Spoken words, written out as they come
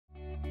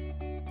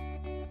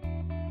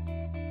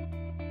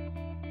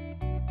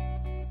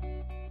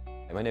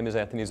My name is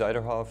Anthony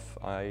Zeiderhoff.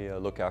 I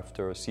look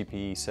after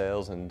CPE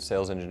sales and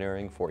sales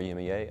engineering for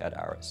EMEA at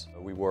ARRIS.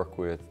 We work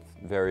with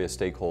various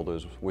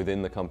stakeholders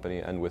within the company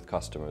and with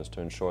customers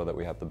to ensure that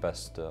we have the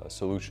best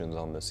solutions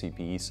on the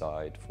CPE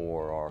side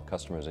for our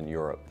customers in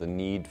Europe. The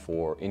need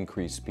for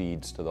increased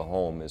speeds to the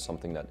home is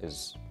something that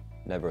is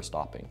never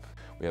stopping.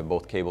 We have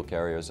both cable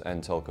carriers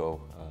and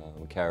telco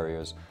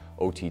carriers,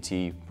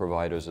 OTT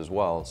providers as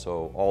well,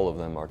 so all of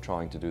them are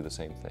trying to do the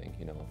same thing,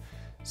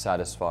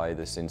 satisfy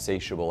this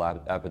insatiable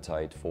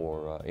appetite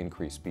for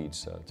increased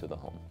speeds to the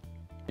home.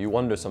 You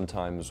wonder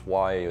sometimes,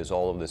 why is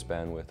all of this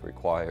bandwidth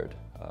required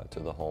to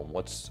the home?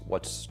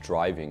 What's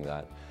driving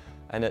that?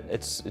 And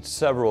it's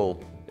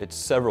several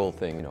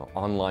things.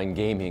 Online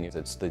gaming,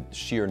 it's the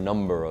sheer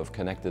number of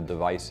connected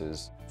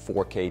devices.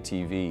 4K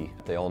TV,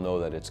 they all know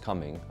that it's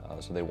coming,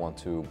 so they want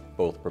to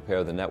both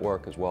prepare the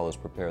network as well as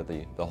prepare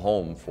the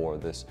home for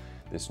this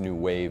new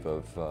wave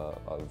of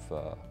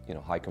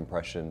high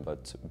compression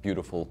but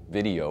beautiful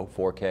video,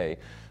 4K,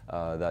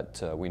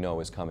 that we know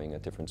is coming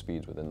at different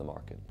speeds within the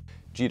market.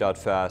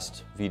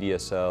 G.FAST,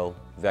 VDSL,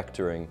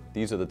 vectoring,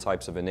 these are the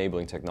types of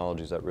enabling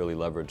technologies that really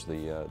leverage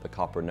the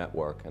copper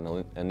network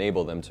and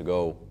enable them to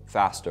go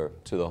faster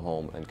to the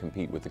home and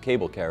compete with the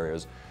cable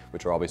carriers,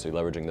 which are obviously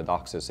leveraging the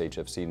DOCSIS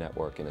HFC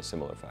network in a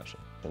similar fashion.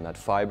 And that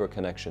fiber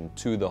connection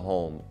to the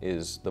home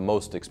is the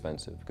most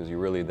expensive, because you're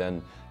really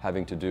then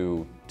having to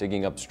do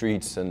digging up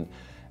streets and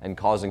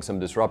causing some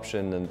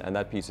disruption, and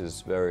that piece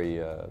is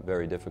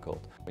very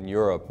difficult. In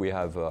Europe, we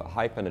have a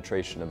high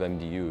penetration of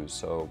MDUs,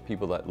 so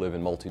people that live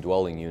in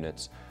multi-dwelling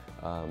units.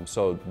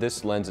 So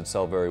this lends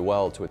itself very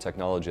well to a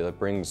technology that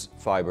brings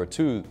fiber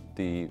to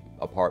the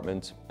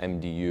apartment,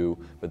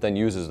 MDU, but then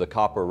uses the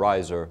copper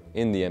riser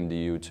in the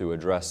MDU to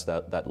address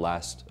that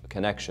last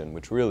connection,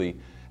 which really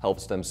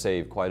helps them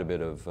save quite a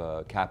bit of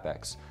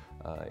CapEx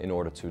in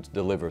order to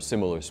deliver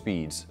similar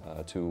speeds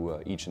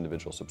to each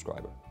individual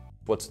subscriber.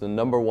 What's the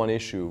number one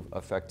issue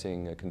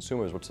affecting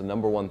consumers? What's the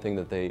number one thing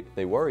that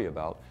they worry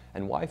about?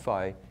 And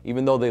Wi-Fi,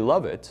 even though they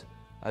love it,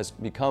 has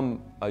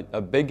become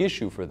a big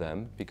issue for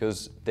them,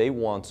 because they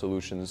want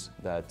solutions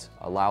that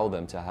allow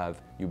them to have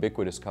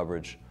ubiquitous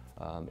coverage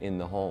in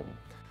the home.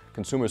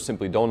 Consumers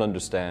simply don't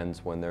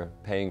understand, when they're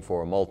paying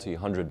for a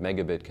multi-100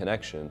 megabit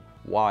connection,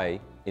 why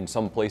in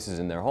some places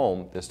in their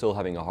home they're still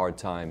having a hard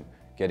time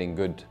getting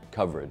good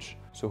coverage.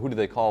 So who do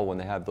they call when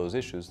they have those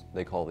issues?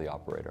 They call the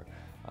operator.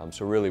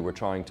 So really we're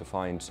trying to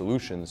find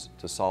solutions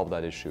to solve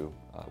that issue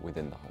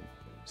within the home.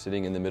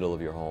 Sitting in the middle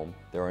of your home,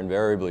 there are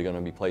invariably going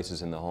to be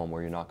places in the home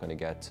where you're not going to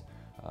get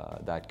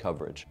that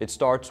coverage. It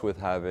starts with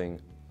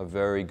having a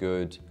very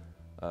good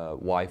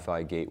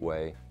Wi-Fi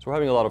gateway. So we're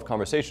having a lot of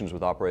conversations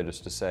with operators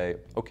to say,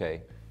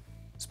 okay,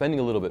 spending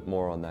a little bit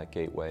more on that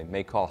gateway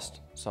may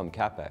cost some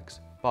CapEx,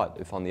 but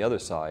if on the other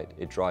side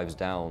it drives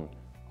down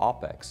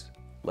OpEx,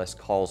 less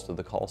calls to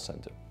the call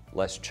center,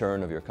 less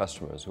churn of your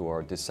customers who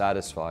are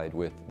dissatisfied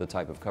with the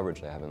type of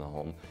coverage they have in the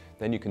home,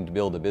 then you can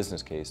build a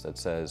business case that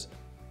says,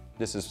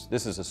 this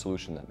is a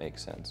solution that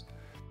makes sense.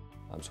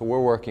 So we're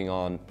working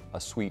on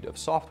a suite of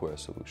software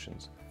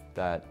solutions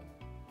that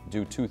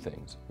do two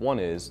things. One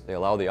is they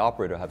allow the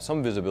operator to have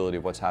some visibility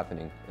of what's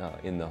happening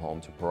in the home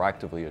to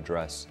proactively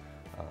address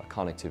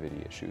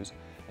connectivity issues.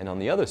 And on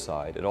the other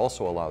side, it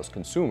also allows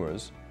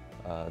consumers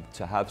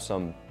to have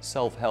some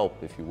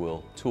self-help, if you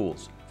will,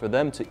 tools for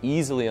them to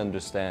easily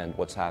understand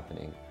what's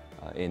happening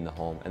in the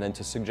home and then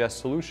to suggest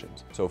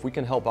solutions. So if we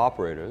can help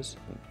operators,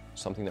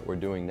 something that we're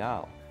doing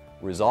now,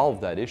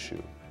 resolve that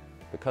issue,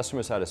 the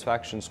customer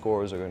satisfaction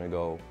scores are going to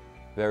go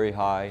very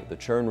high, the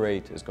churn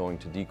rate is going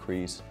to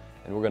decrease,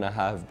 and we're going to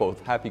have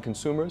both happy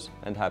consumers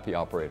and happy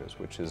operators,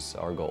 which is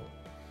our goal.